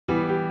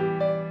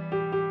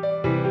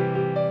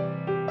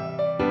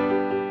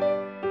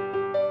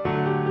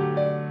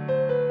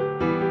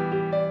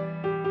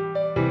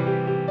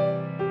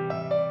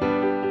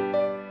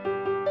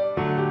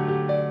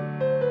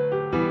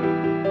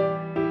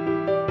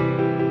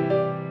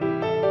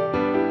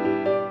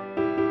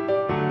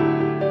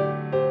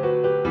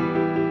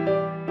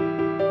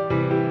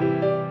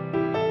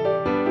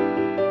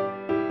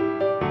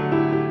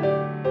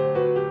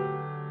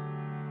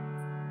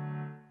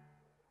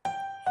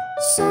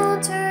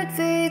sauntered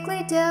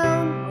vaguely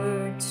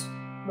downwards,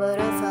 but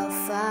I fell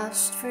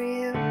fast for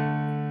you,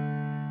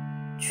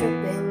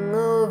 tripping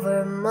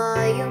over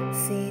my own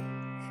feet,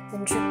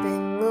 then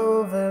tripping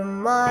over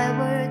my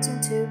words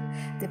into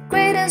the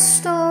greatest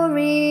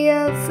story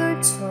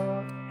ever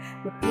told,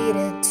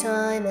 repeated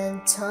time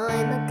and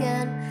time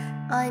again.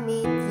 I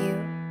meet you,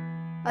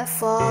 I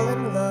fall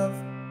in love,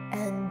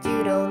 and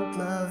you don't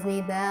love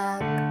me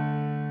back.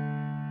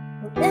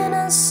 When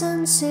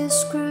innocence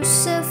is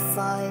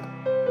crucified,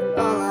 when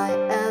all I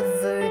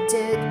ever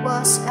did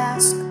was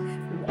ask,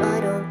 when I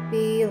don't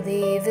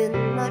believe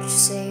in much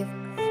save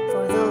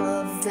for the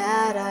love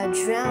that I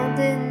drowned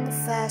in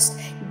fast.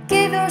 You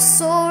gave your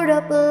sword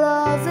up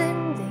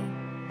lovingly,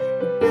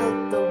 you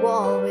built the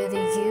wall with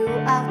you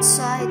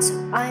outside, so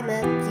I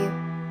met you.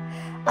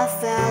 I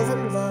fell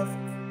in love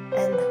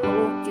and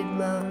hoped you'd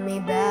love me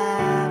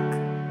back.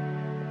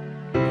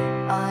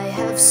 I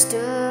have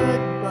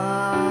stood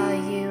by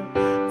you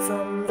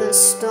from the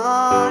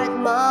start,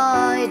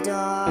 my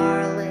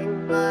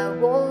darling, I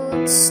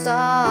won't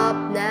stop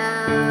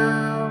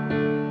now.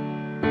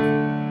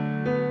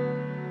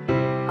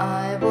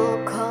 I will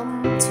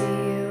come to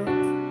you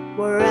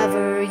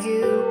wherever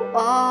you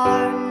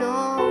are,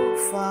 no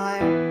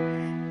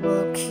fire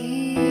will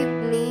keep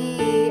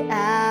me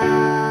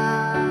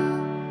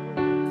out.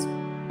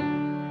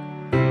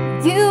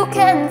 You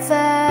can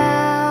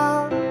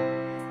fail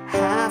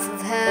half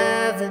of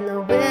heaven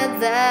with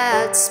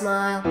that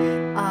smile.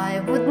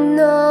 I would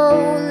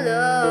know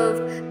love,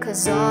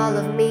 'cause all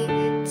of me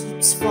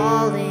keeps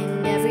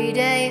falling every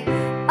day.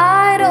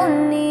 I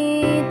don't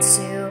need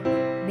to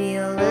be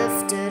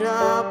lifted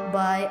up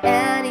by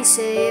any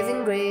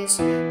saving grace.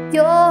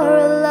 Your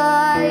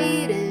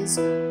light is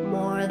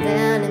more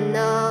than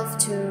enough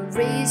to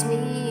raise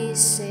me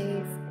safe.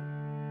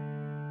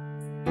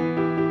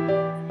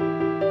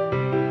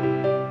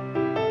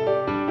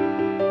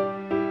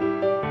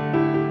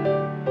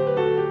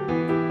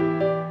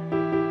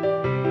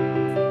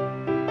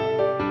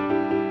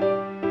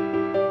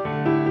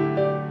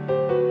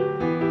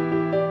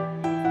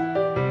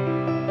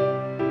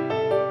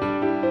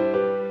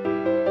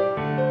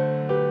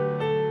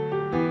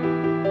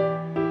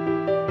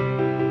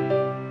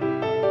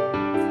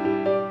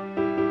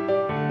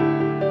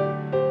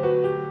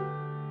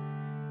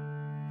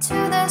 To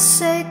the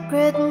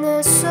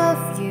sacredness of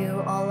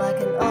you, all I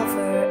can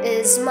offer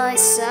is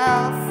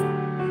myself.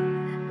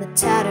 The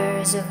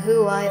tatters of who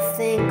I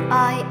think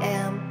I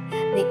am,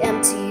 the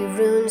empty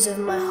runes of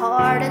my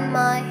heart and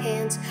my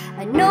hands.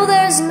 I know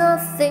there's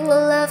nothing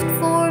left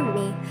for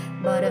me,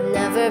 but I've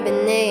never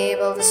been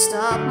able to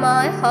stop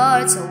my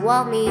heart. So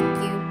I'll meet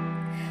you,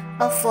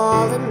 I'll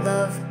fall in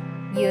love,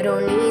 you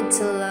don't need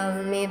to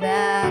love me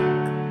back.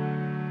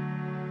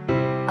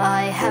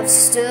 I have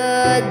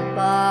stood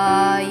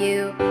by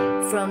you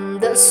from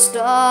the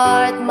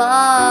start,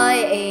 my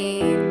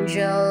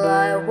angel,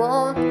 I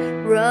won't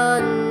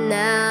run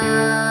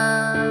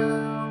now.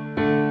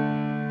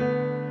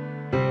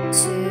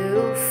 To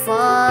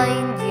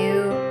find you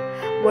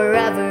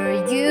wherever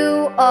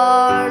you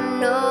are,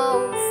 no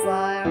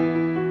fire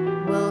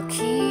will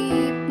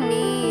keep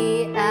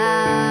me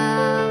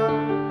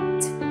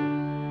out.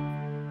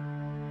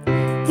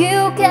 You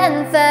can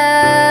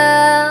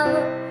fail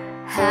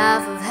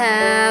half of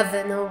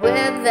heaven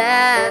with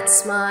that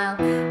smile.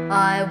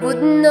 I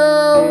would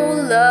know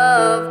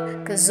love,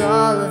 'cause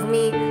all of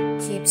me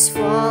keeps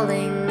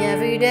falling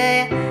every day.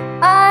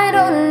 I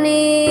don't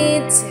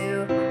need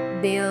to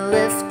be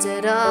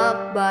lifted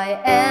up by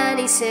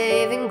any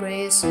saving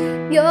grace.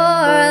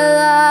 Your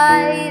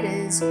light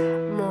is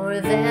more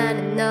than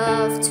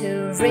enough to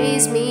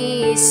raise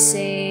me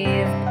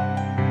safe.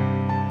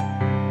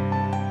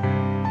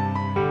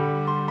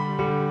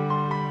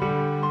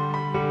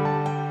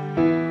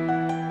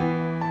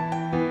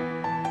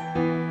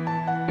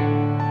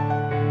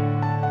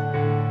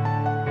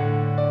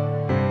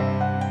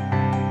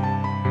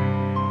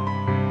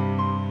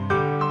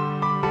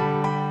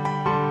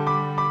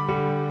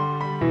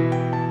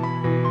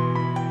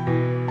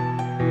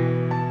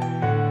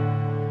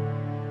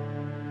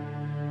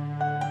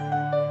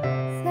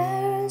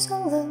 There's a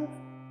love,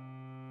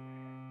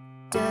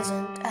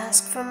 doesn't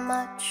ask for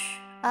much.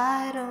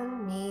 I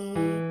don't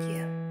need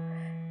you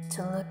to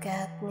look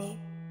at me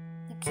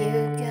like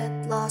you'd get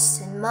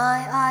lost in my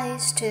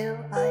eyes too.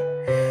 I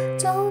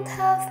don't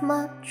have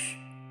much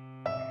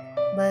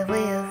by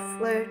way of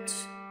words,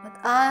 but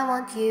I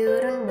want you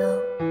to know,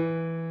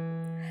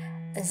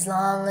 as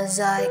long as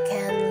I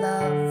can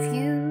love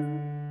you,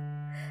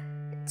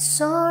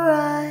 it's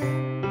alright,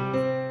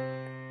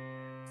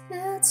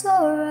 it's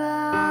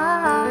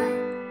alright.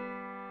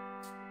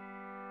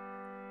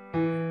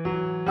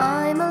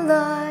 I'm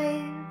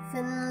alive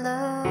and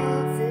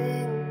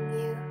loving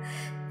you,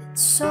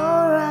 it's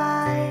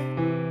alright,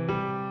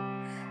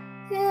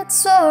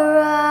 it's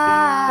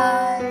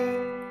alright.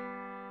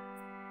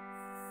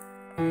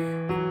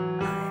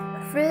 I'm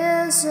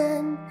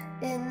risen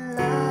in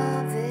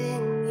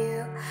loving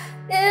you,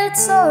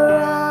 it's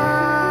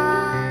alright,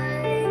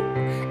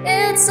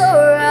 it's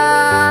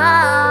alright.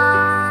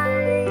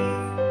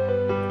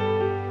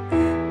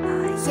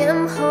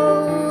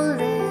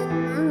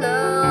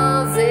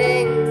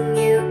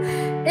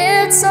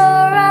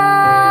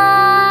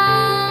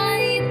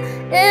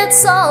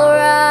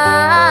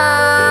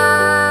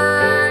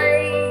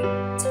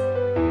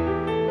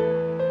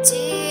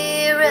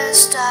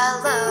 first I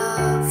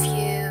love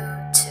you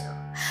too.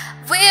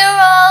 We're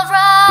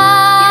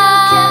alright. You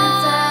can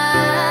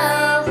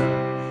tell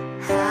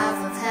half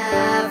of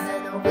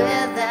heaven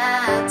with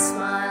that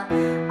smile.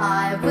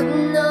 I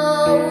would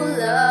know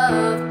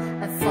love.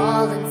 I've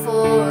fallen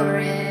for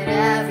it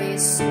every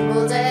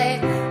single day.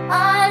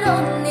 I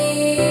don't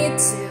need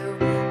to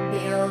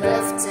be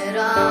lifted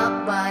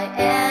up by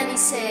any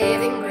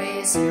saving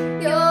grace.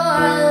 Your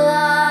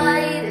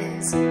light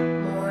is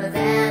more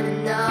than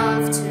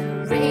enough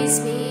to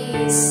raise me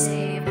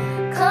safe.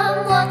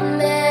 Come what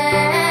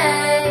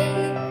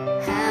may,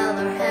 hell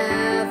or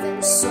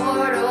heaven,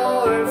 sword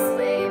or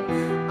flame,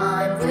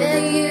 I'm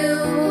with you,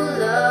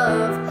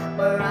 love,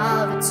 where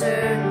I'll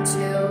return